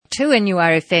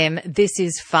2NURFM. This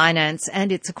is Finance,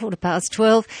 and it's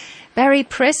 12:15. Barry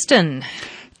Preston.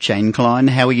 Jane Klein,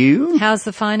 how are you? How's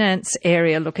the finance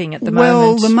area looking at the Well,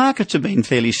 moment? the markets have been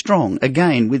fairly strong.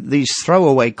 Again, with these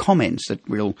throwaway comments that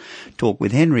we'll talk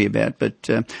with Henry about. But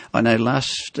I know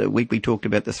last week we talked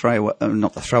about the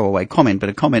not the throwaway comment, but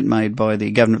a comment made by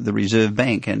the Governor of the Reserve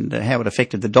Bank and how it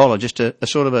affected the dollar. Just a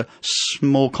sort of a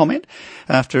small comment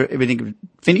after everything had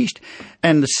finished.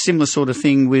 And a similar sort of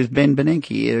thing with Ben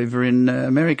Bernanke over in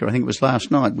America. I think it was last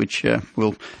night, which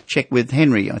we'll check with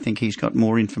Henry. I think he's got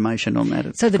more information on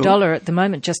that. So the dollar at the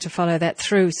moment, just to follow that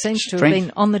through, seems to have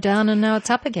been on the down and now it's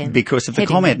up again. Because of the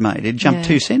comment made. It jumped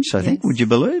 2 cents, I think. Yes. Would you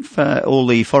believe? All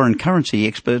the foreign currency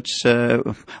experts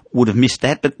would have missed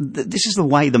that. But this is the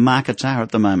way the markets are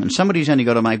at the moment. Somebody's only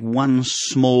got to make one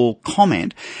small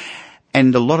comment.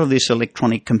 And a lot of this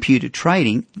electronic computer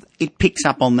trading, it picks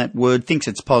up on that word, thinks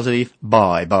it's positive,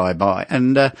 buy.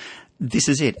 And this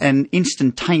is it. And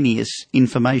instantaneous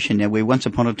information. Now, where once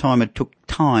upon a time it took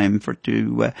time for it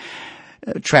to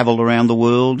travel around the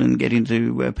world and get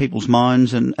into people's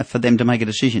minds and for them to make a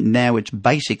decision. Now it's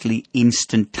basically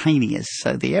instantaneous.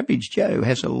 So the average Joe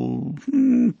has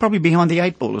probably behind the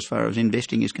eight ball as far as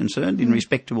investing is concerned in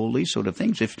respect to all these sort of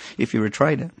things if you're a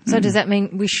trader. So does that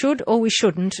mean we should or we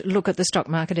shouldn't look at the stock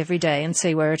market every day and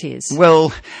see where it is?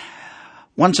 Well,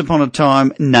 once upon a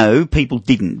time, no, people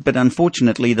didn't. But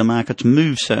unfortunately, the markets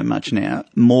move so much now,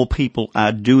 more people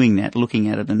are doing that, looking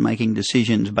at it and making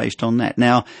decisions based on that.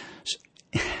 Now,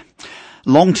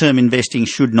 long-term investing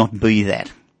should not be that.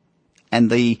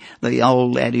 And the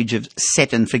old adage of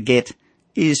set and forget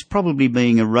is probably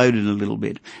being eroded a little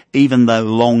bit, even though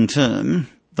long-term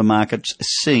the markets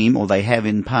seem, or they have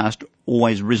in the past,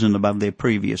 always risen above their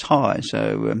previous high.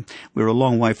 So we're a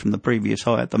long way from the previous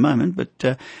high at the moment,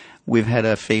 but we've had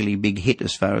a fairly big hit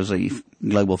as far as the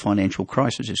global financial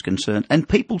crisis is concerned, and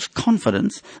people's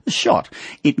confidence is shot.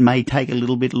 It may take a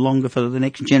little bit longer for the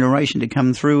next generation to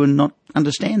come through and not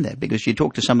understand that, because you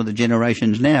talk to some of the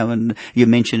generations now, and you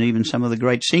mention even some of the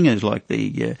great singers like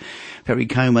the Perry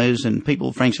Comos and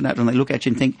people, Frank Sinatra, and they look at you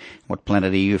and think, what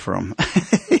planet are you from?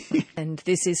 And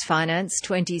this is Finance,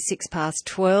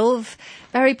 12:26.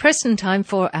 Barry Preston, time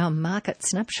for our market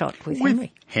snapshot with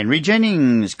Henry. Henry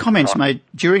Jennings. Comments made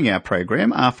during our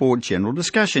program are for general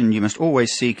discussion. You must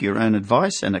always seek your own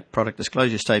advice, and a product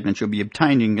disclosure statement should be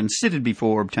obtained and considered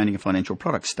before obtaining a financial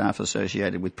product. Staff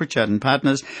associated with Pritchard and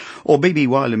Partners or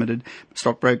BBY Limited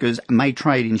stockbrokers may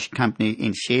trade in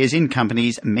shares in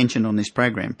companies mentioned on this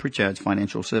program. Pritchard's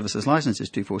Financial Services Licence is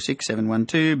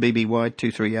 246712, BBY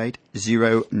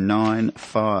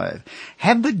 238095.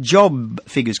 Have the job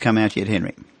figures come out yet,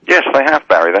 Henry? Yes, they have,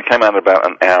 Barry. They came out about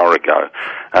an hour ago,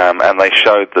 and they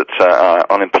showed that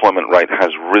unemployment rate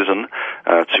has risen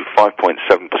to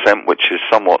 5.7%, which is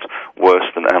somewhat worse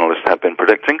than analysts have been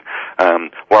predicting.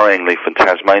 Worryingly for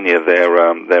Tasmania,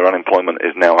 their unemployment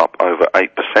is now up over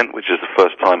 8%, which is the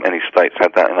first time any state's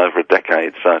had that in over a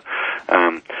decade. So,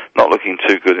 not looking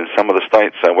too good in some of the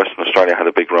states. Western Australia had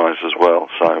a big rise as well.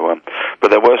 So,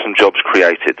 but there were some jobs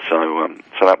created. So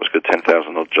that was good.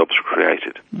 10,000 odd jobs were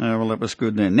created. Well, that was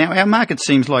good then. Now, our market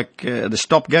seems like the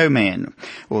stop-go man,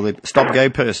 or the stop-go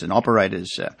person,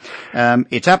 operators.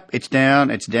 It's up, it's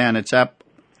down, it's down, it's up.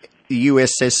 The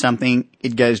US says something,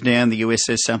 it goes down. The US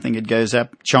says something, it goes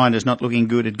up. China's not looking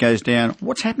good, it goes down.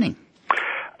 What's happening?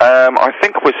 I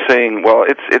think we're seeing, well,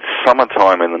 it's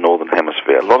summertime in the Northern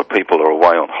Hemisphere. A lot of people are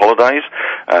away on holidays.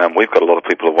 We've got a lot of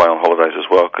people away on holidays as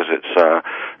well because it's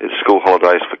school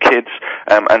holidays for kids,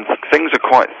 and things are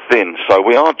quite thin. So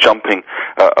we are jumping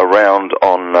around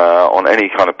on any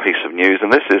kind of piece of news,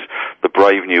 and this is the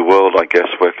brave new world, I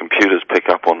guess, where computers pick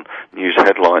up on news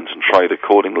headlines and trade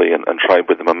accordingly and trade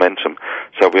with the momentum.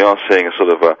 So we are seeing a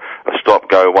sort of a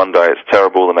stop-go. One day it's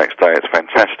terrible, the next day it's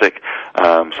fantastic.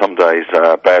 Some days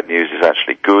bad news is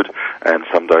actually good, and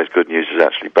some days good news is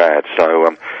actually bad.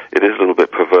 So it is a little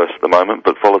bit perverse at the moment,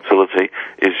 but volatility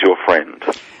is your friend.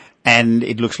 And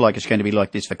it looks like it's going to be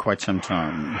like this for quite some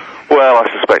time. Well, I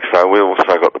suspect so. We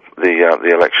also got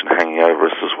the election hanging over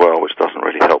us as well, which doesn't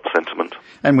really help sentiment.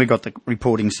 And we've got the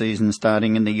reporting season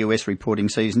starting in the US reporting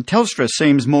season. Telstra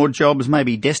seems more jobs may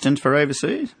be destined for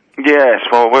overseas. Yes,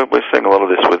 well, we're seeing a lot of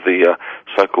this with the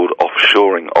so-called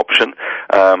offshoring option,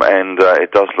 and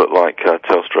it does look like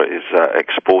Telstra is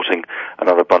exporting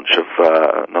another bunch of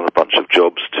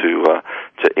jobs to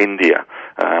India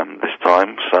this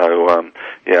time. So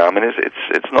yeah, I mean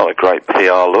it's not a great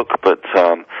PR look, but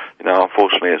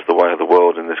unfortunately it's the way of the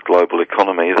world in this global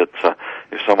economy that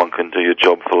if someone can do your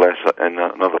job for less in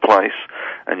another place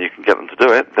and you can get them to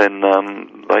do it, then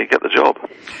they get the job.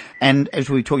 And as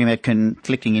we were talking about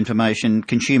conflicting information,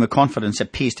 consumer confidence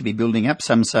appears to be building up.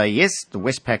 Some say yes. The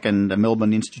Westpac and the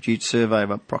Melbourne Institute survey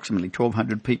of approximately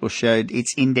 1,200 people showed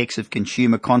its index of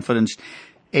consumer confidence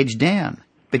edged down.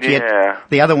 But yet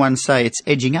the other ones say it's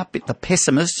edging up at the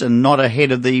pessimists and not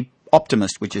ahead of the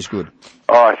optimist, which is good.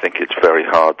 I think it's very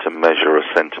hard to measure a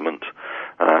sentiment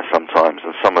sometimes,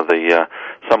 and some of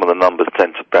the numbers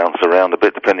tend to bounce around a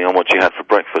bit depending on what you had for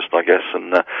breakfast, I guess,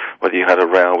 and whether you had a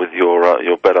row with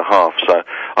your better half. So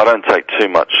I don't take too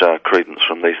much credence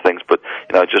from these things, but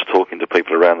just talking to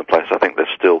people around the place, I think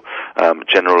there's still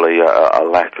generally a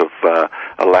lack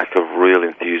of real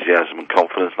enthusiasm and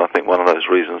confidence, and I think one of those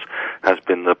reasons has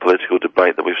been the political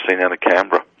debate that we've seen out of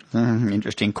Canberra.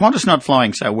 Interesting. Qantas not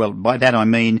flying so well. By that I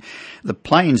mean the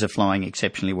planes are flying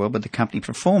exceptionally well, but the company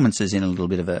performance is in a little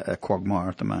bit of a quagmire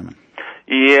at the moment.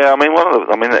 Yeah,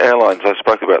 the airlines, I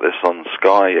spoke about this on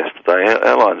Sky yesterday.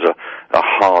 Airlines are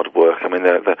hard work.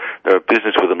 They're a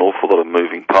business with an awful lot of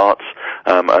moving parts,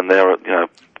 and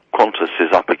Qantas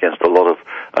is up against a lot of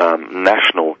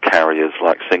national carriers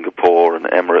like Singapore and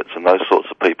Emirates and those sorts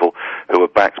of people who are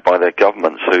backed by their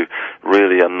governments, who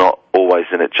really are not always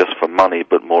in it just for money,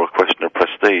 but more a question of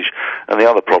prestige. And the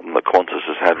other problem that Qantas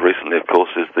has had recently, of course,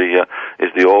 is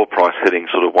the oil price hitting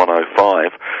sort of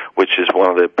 105, which is one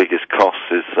of their biggest costs.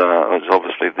 Is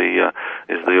obviously the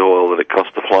oil that it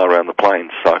costs to fly around the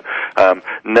planes. So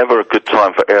never a good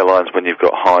time for airlines when you've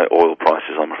got high oil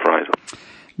prices, I'm afraid.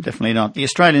 Definitely not. The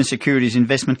Australian Securities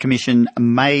Investment Commission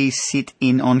may sit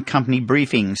in on company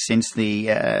briefings since the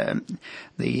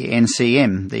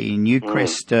NCM, the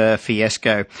Newcrest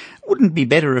fiasco. Wouldn't it be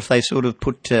better if they sort of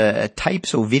put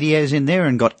tapes or videos in there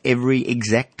and got every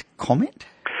exact comment?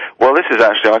 Well, this is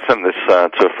actually, I sent this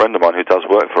to a friend of mine who does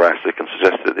work for ASIC and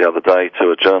suggested it the other day to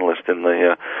a journalist in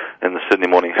the Sydney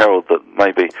Morning Herald that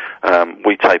maybe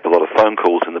we tape a lot of phone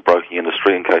calls in the broking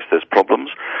industry in case there's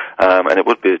problems, and it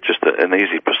would be just an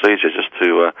easy procedure just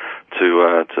to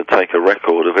take a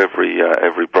record of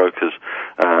every broker's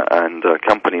and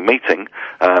company meeting.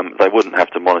 They wouldn't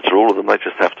have to monitor all of them. They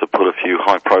just have to put a few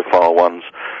high-profile ones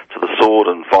to the sword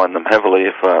and fine them heavily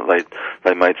if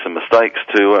they made some mistakes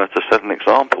to set an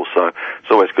example. So it's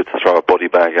always good to throw a body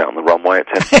bag out on the runway. It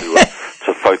tends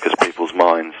to focus people's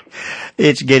minds.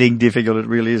 It's getting difficult. It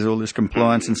really is, all this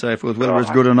compliance and so forth. Whether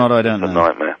it's good or not, I don't know. It's a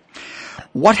nightmare.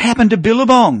 What happened to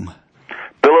Billabong?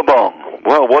 Billabong.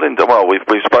 Well,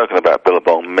 we've spoken about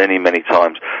Billabong many, many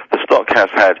times. The stock has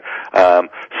had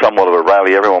somewhat of a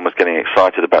rally. Everyone was getting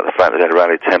excited about the fact that it had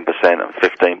rallied 10% and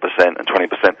 15% and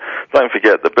 20%. Don't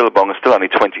forget that Billabong is still only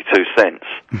 22 cents.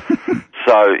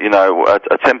 So,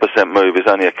 a 10% move is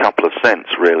only a couple of cents,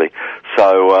 really.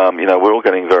 So, we're all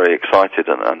getting very excited,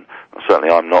 and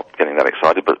certainly I'm not getting that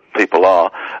excited, but people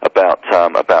are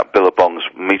about Billabong's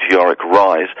meteoric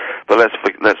rise. But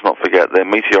let's not forget their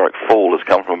meteoric fall has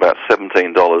come from about $17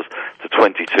 to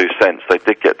 22 cents. They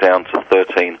did get down to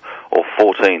 13 or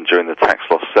 14 during the tax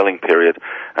loss selling period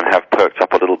and have perked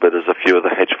up a little bit as a few of the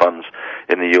hedge funds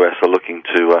in the US are looking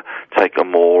to take a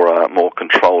more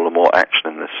control and more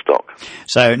action in this stock.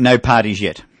 So no parties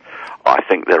yet? I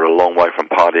think they're a long way from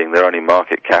partying. Their only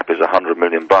market cap is $100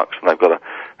 million, and they've got a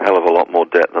hell of a lot more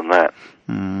debt than that.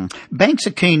 Banks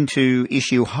are keen to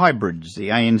issue hybrids. The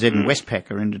ANZ and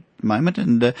Westpac are in at the moment,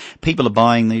 and people are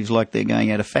buying these like they're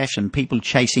going out of fashion. People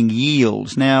chasing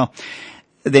yields. Now,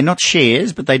 they're not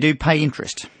shares, but they do pay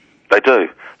interest. They do.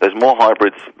 There's more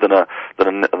hybrids than a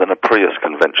Prius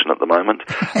convention at the moment,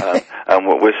 and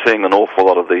we're seeing an awful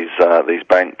lot of these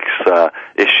banks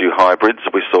issue hybrids.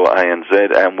 We saw ANZ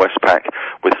and Westpac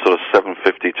with sort of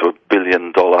 $750 to $1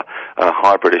 billion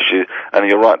hybrid issue. And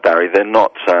you're right, Barry. They're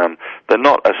not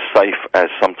as safe as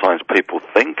sometimes people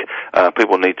think.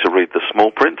 People need to read the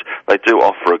small print. They do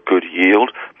offer a good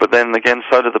yield, but then again,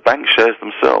 so do the bank shares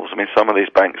themselves. I mean, some of these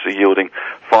banks are yielding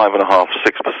 5.5%,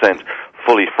 6%.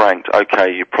 Fully franked,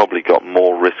 okay, you probably got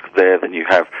more risk there than you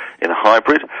have in a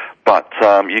hybrid, but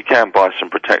you can buy some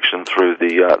protection through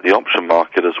the option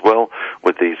market as well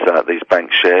with these bank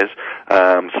shares.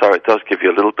 So it does give you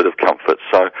a little bit of comfort.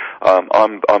 So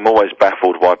I'm always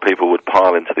baffled why people would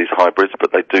pile into these hybrids,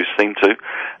 but they do seem to.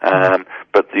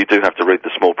 But you do have to read the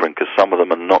small print because some of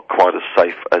them are not quite as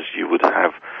safe as you would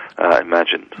have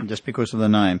imagined. Just because of the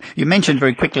name. You mentioned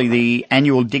very quickly the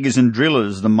annual Diggers and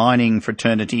Drillers, the mining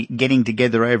fraternity, getting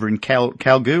together over in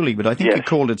Kalgoorlie, but I think you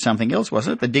called it something else, was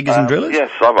it? The Diggers and Drillers? Yes,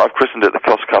 I've christened it the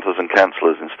Cost Cutters and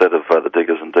Cancellers instead of the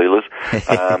Diggers and Dealers.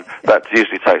 That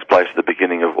usually takes place at the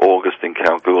beginning of August in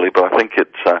Kalgoorlie, but I think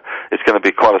it's going to to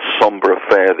be quite a sombre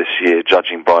affair this year,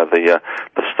 judging by the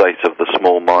state of the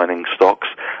small mining stocks.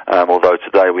 Although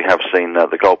today we have seen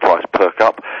the gold price perk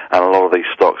up, and a lot of these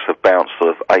stocks have bounced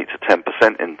sort of 8 to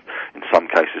 10% in some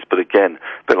cases. But again,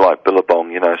 a bit like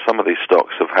Billabong, some of these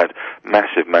stocks have had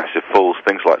massive falls.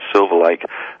 Things like Silver Lake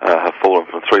have fallen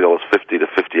from $3.50 to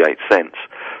 58 cents.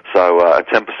 So a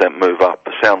 10% move up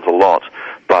sounds a lot,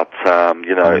 but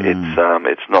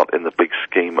it's not in the big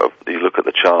scheme of. You look at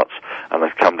the charts, and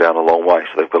they've come down a long way.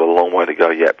 So they've got a long way to go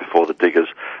yet before the diggers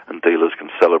and dealers can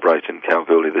celebrate in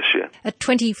Kalgoorlie this year. At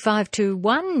 25 to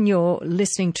 1, you're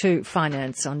listening to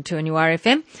Finance on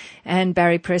 2NURFM, and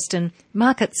Barry Preston,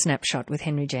 Market Snapshot with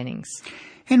Henry Jennings.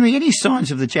 Henry, any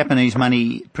signs of the Japanese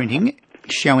money printing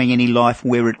showing any life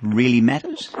where it really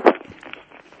matters?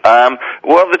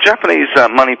 Well, the Japanese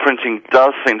money printing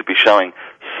does seem to be showing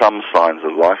some signs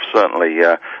of life. Certainly,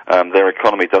 their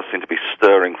economy does seem to be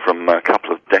stirring from a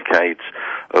couple of decades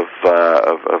of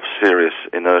serious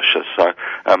inertia. So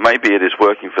maybe it is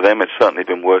working for them. It's certainly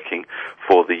been working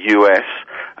for the US,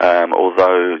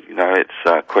 although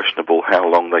it's questionable how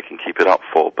long they can keep it up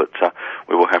for. But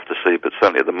we will have to see. But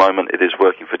certainly at the moment, it is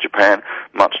working for Japan,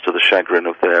 much to the chagrin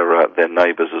of their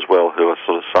neighbours as well, who are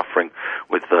sort of suffering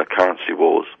with currency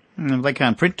wars. They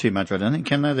can't print too much, I don't think,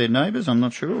 can they? Their neighbours? I'm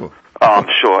not sure. Oh, I'm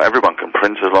sure everyone can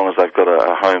print as long as they've got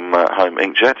a home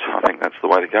inkjet. I think that's the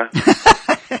way to go.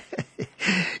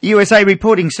 USA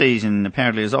reporting season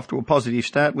apparently is off to a positive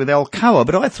start with Alcoa,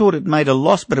 but I thought it made a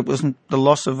loss, but it wasn't the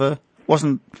loss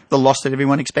that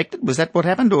everyone expected. Was that what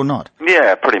happened or not?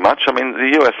 Yeah, pretty much. I mean,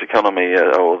 the US economy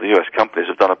or the US companies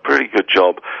have done a pretty good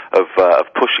job of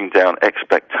pushing down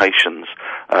expectations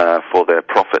for their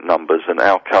profit numbers, and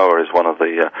Alcoa is one of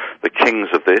the kings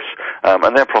of this.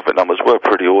 And their profit numbers were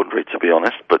pretty ordinary, to be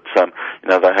honest. But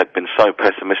they had been so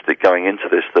pessimistic going into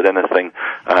this that anything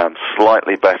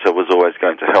slightly better was always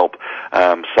going to help.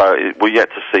 We're yet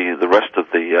to see the rest of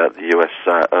the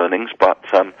US earnings, but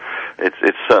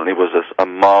it certainly was a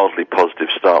mildly positive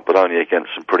start, but only against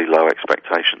some pretty low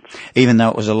expectations. Even though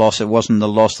it was a loss, it wasn't the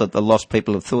loss that the lost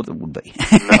people have thought it would be.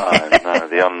 No,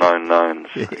 the unknown knowns,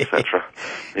 etc.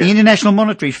 The International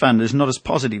Monetary Fund is not as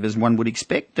positive as one would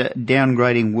expect,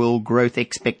 downgrading world growth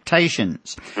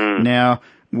expectations. Now,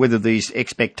 whether these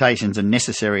expectations are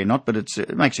necessary or not, but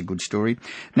it makes a good story.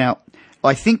 Now,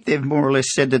 I think they've more or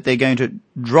less said that they're going to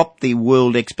drop the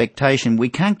world expectation. We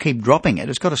can't keep dropping it.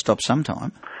 It's got to stop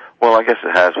sometime. Well, I guess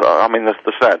it has. I mean,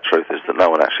 the sad truth is that no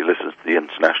one actually listens to the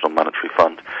International Monetary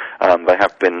Fund. They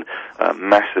have been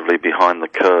massively behind the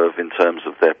curve in terms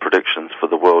of their predictions for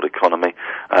the world economy,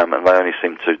 and they only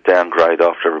seem to downgrade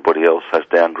after everybody else has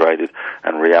downgraded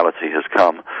and reality has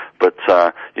come. But,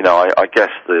 I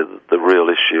guess the real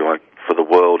issue for the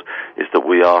world is that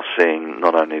we are seeing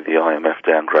not only the IMF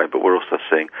downgrade, but we're also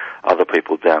seeing other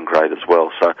people downgrade as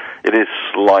well. So it is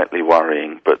slightly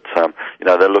worrying, but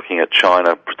they're looking at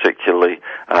China particularly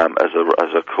as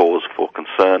a cause for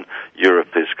concern. Europe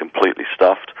is completely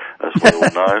stuffed, as we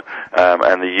all know,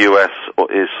 and the US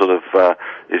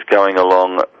is going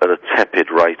along at a tepid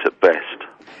rate at best.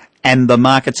 And the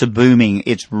markets are booming.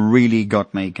 It's really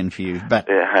got me confused. But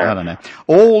I don't know.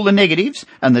 All the negatives,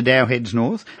 and the Dow heads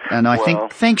north. And I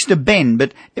think thanks to Ben,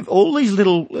 but if all these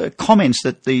little comments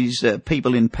that these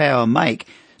people in power make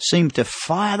seem to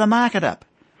fire the market up.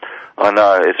 I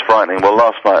know, it's frightening. Well,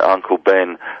 last night Uncle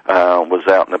Ben was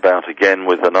out and about again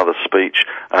with another speech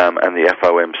and the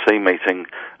FOMC meeting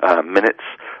minutes.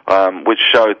 Which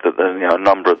showed that a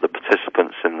number of the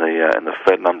participants in the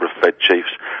Fed, number of Fed chiefs,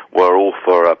 were all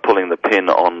for pulling the pin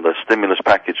on the stimulus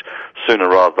package sooner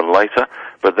rather than later.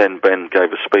 But then Ben gave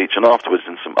a speech, and afterwards,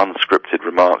 in some unscripted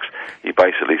remarks, he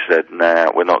basically said,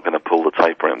 "Nah, we're not going to pull the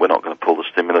taper in. We're not going to pull the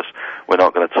stimulus. We're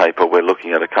not going to taper. We're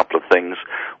looking at a couple of things,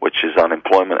 which is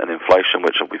unemployment and inflation,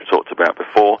 which we've talked about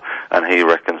before." And he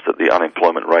reckons that the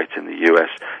unemployment rate in the US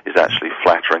is actually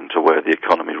flattering to where the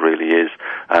economy really is,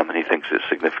 and he thinks it's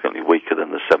significantly weaker than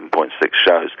the 7.6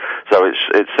 shows. So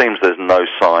it seems there's no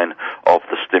sign of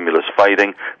the stimulus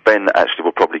fading. Ben actually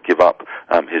will probably give up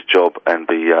his job and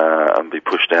be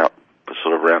pushed out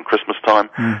sort of around Christmas time.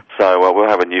 So we'll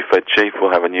have a new Fed chief,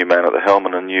 we'll have a new man at the helm,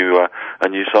 and a new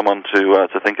someone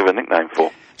to think of a nickname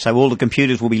for. So all the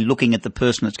computers will be looking at the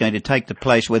person that's going to take the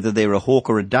place, whether they're a hawk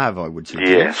or a dove, I would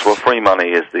suggest. Yes, well, free money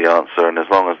is the answer, and as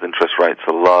long as interest rates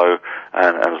are low,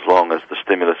 and as long as the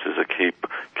stimuluses keep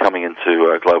coming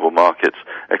into global markets,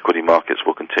 equity markets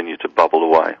will continue to bubble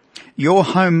away. Your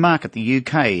home market, the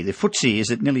UK, the FTSE is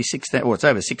at nearly 6,000, it's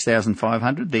over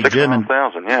 6,500. The German,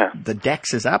 6,500, yeah. The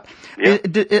DAX is up. Yeah.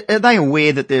 Are they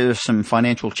aware that there are some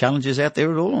financial challenges out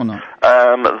there at all, or not?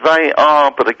 They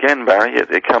are, but again, Barry,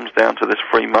 it comes down to this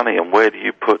free money, and where do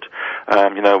you put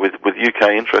With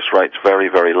UK interest rates very,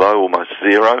 very low, almost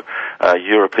zero,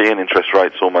 European interest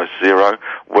rates almost zero,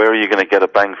 where are you going to get a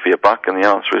bang for your buck? And the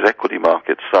answer is equity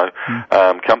markets. So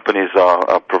companies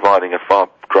are providing a far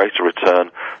greater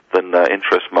return than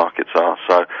interest markets are.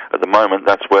 So at the moment,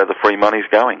 that's where the free money's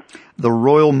going. The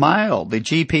Royal Mail, the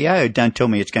GPO, don't tell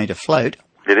me it's going to float.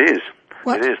 It is.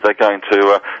 What? It is. They're going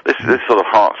to. This sort of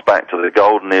harks back to the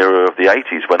golden era of the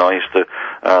 80s when I used to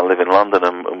live in London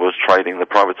and was trading the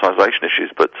privatisation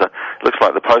issues. But it looks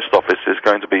like the post office is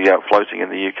going to be floating in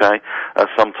the UK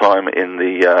sometime in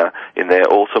their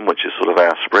autumn, which is sort of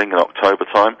our spring and October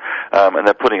time, and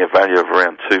they're putting a value of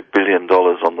around $2 billion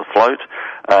on the float.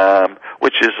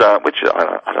 Which I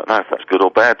don't know if that's good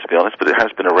or bad, to be honest, but it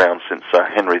has been around since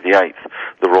Henry VIII,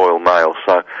 the Royal Mail.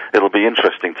 So it'll be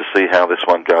interesting to see how this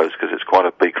one goes, because it's quite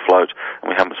a big float, and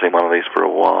we haven't seen one of these for a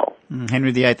while.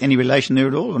 Henry VIII, any relation there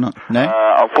at all, or not? No?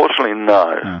 Unfortunately,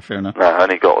 no. Oh, fair enough. No,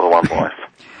 only got the one wife.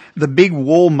 The big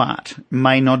Walmart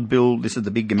may not build, this is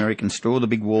the big American store, the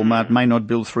big Walmart may not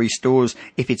build 3 stores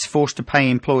if it's forced to pay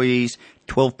employees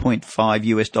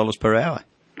 $12.5 per hour.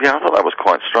 Yeah, I thought that was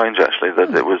quite strange, actually,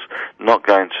 that it was not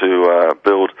going to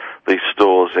build these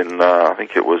stores in, I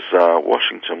think it was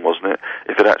Washington, wasn't it,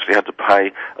 if it actually had to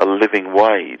pay a living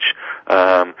wage.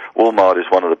 Walmart is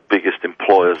one of the biggest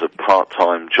employers of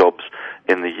part-time jobs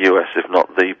in the US, if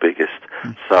not the biggest.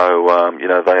 So,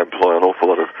 they employ an awful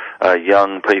lot of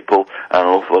young people and an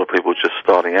awful lot of people just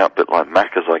starting out, a bit like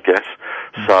Macca's, I guess.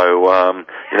 So,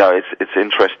 it's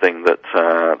interesting that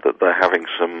they're having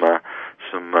some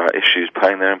issues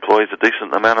paying their employees a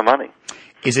decent amount of money.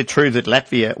 Is it true that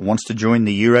Latvia wants to join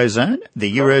the Eurozone?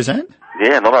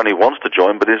 Yeah, not only wants to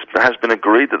join, but has been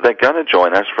agreed that they're going to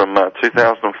join as from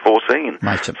 2014.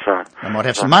 They might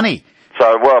have some money.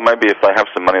 So, well, maybe if they have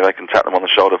some money, they can tap them on the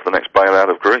shoulder for the next bailout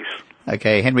of Greece.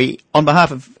 Okay, Henry, on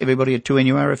behalf of everybody at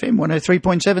 2NURFM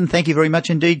 103.7, thank you very much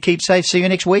indeed. Keep safe. See you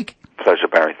next week. Pleasure,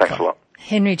 Barry. Thanks a lot.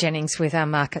 Henry Jennings with our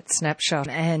market snapshot,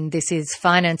 and this is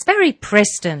Finance. Barry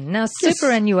Preston. Now,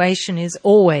 superannuation is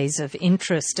always of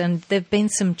interest, and there have been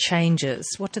some changes.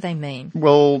 What do they mean?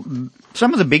 Well,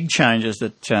 some of the big changes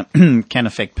that can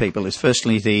affect people is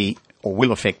firstly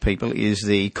will affect people is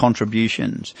the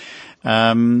contributions.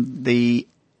 It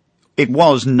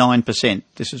was 9%.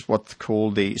 This is what's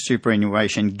called the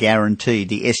superannuation guarantee,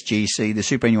 the SGC, the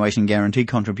superannuation guarantee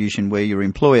contribution, where your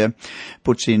employer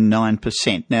puts in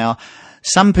 9%. Now,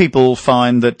 some people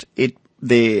find that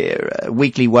their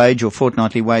weekly wage or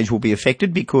fortnightly wage will be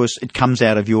affected because it comes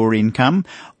out of your income,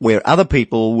 where other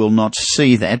people will not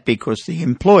see that because the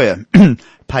employer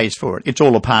pays for it. It's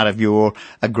all a part of your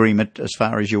agreement as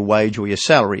far as your wage or your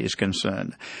salary is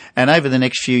concerned. And over the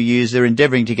next few years, they're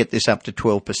endeavouring to get this up to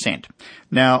 12%.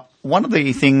 Now, one of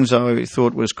the things I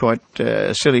thought was quite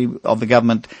silly of the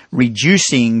government,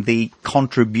 reducing the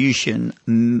contribution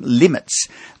limits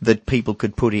that people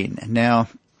could put in. Now,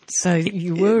 so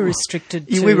you were restricted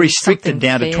to we were restricted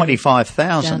down to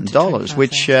 $25,000,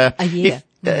 which a year.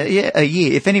 A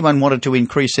year. If anyone wanted to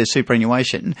increase their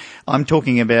superannuation, I'm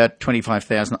talking about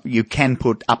 $25,000. You can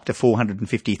put up to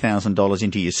 $450,000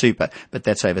 into your super, but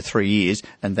that's over 3 years,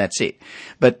 and that's it.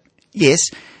 But yes,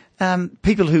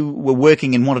 people who were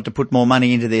working and wanted to put more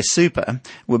money into their super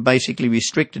were basically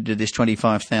restricted to this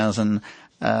 $25,000,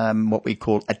 what we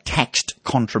call a taxed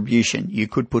contribution. You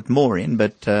could put more in,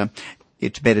 but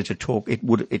it's better to talk.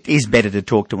 It is better to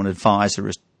talk to an advisor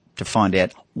to find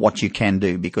out what you can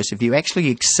do, because if you actually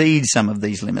exceed some of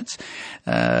these limits,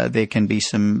 there can be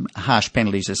some harsh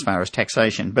penalties as far as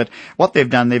taxation. But what they've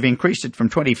done, they've increased it from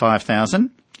 25,000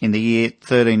 in the year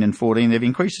 13 and 14. They've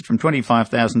increased it from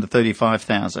 25,000 to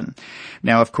 35,000.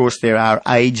 Now, of course, there are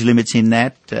age limits in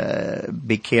that.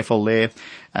 Be careful there.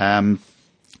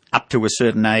 Up to a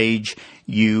certain age,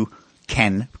 you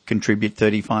can contribute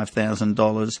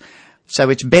 $35,000. So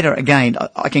it's better, again,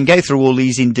 I can go through all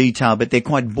these in detail, but they're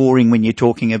quite boring when you're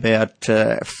talking about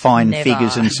fine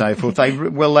figures and so forth.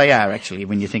 They are actually,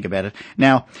 when you think about it.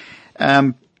 Now,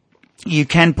 you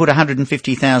can put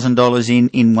 $150,000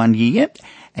 in 1 year,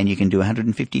 and you can do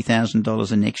 $150,000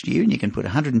 the next year, and you can put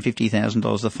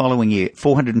 $150,000 the following year,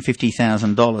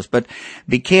 $450,000. But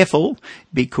be careful,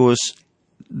 because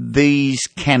these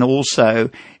can also,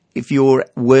 if you're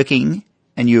working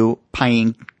and you're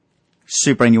paying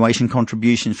superannuation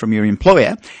contributions from your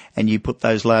employer and you put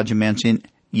those large amounts in,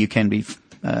 you can be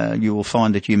you will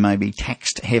find that you may be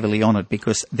taxed heavily on it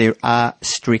because there are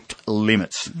strict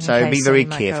limits. So be very you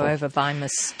might careful. Go over by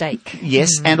mistake. Yes,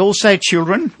 and also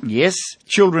children. Yes,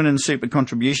 children and super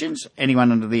contributions.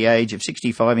 Anyone under the age of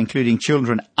 65, including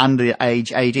children under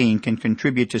age 18, can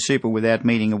contribute to super without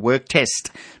meeting a work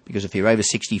test. Because if you're over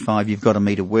 65, you've got to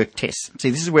meet a work test. See,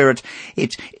 this is where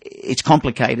it's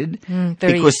complicated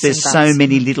because there's so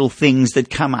many little things that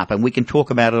come up, and we can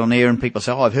talk about it on air, and people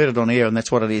say, "Oh, I've heard it on air, and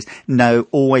that's what it is." No,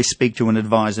 always speak to an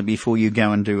advisor before you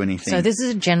go and do anything. So this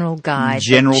is a general guide.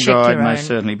 General check guide, your most own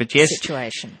certainly. But yes,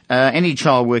 situation. Any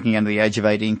child working under the age of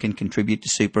 18 can contribute to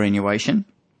superannuation,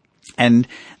 and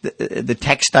the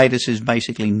tax status is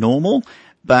basically normal,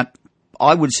 but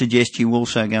I would suggest you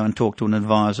also go and talk to an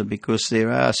advisor because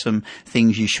there are some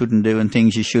things you shouldn't do and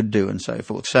things you should do and so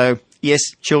forth. So, yes,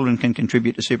 children can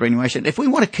contribute to superannuation. If we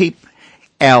want to keep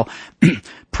our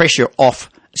pressure off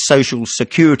social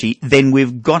security, then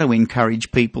we've got to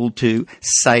encourage people to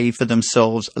save for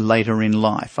themselves later in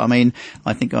life. I mean,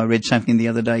 I think I read something the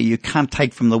other day, you can't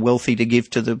take from the wealthy to give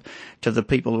to the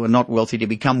people who are not wealthy to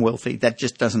become wealthy. That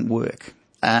just doesn't work.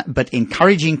 But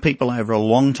encouraging people over a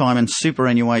long time, and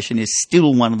superannuation is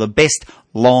still one of the best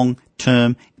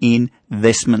long-term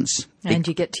investments. And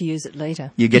you get to use it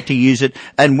later. You get to use it.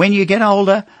 And when you get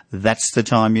older, that's the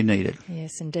time you need it.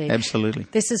 Yes, indeed. Absolutely.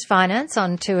 This is Finance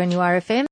on 2NURFM.